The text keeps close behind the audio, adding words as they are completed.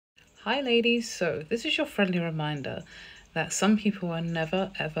Hi ladies, so this is your friendly reminder that some people are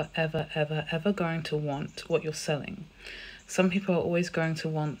never ever going to want what you're selling. Some people are always going to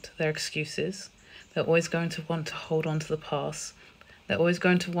want their excuses. They're always going to want to hold on to the past. They're always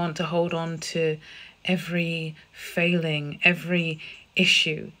going to want to hold on to every failing, every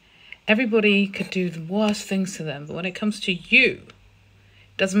issue. Everybody could do the worst things to them, but when it comes to you,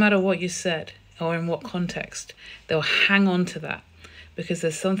 doesn't matter what you said or in what context, they'll hang on to that because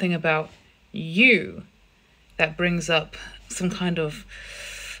there's something about you that brings up some kind of,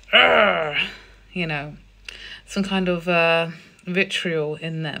 you know, some kind of vitriol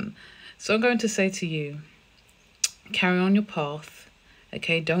in them. So I'm going to say to you, carry on your path.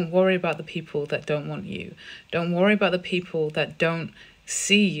 Okay, don't worry about the people that don't want you. Don't worry about the people that don't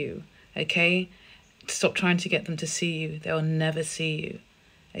see you. Okay, stop trying to get them to see you. They'll never see you.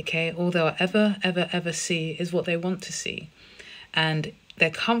 Okay, all they'll ever see is what they want to see. And they're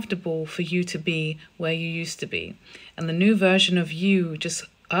comfortable for you to be where you used to be. And the new version of you just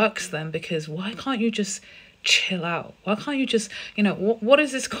irks them because why can't you just chill out? Why can't you just, what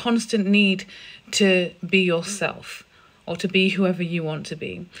is this constant need to be yourself or to be whoever you want to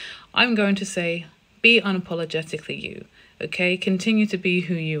be? I'm going to say, be unapologetically you, okay? Continue to be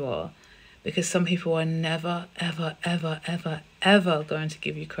who you are. Because some people are never, ever going to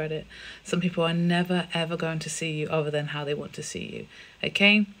give you credit. Some people are never, ever going to see you other than how they want to see you.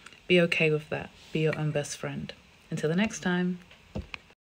 Okay? Be okay with that. Be your own best friend. Until the next time.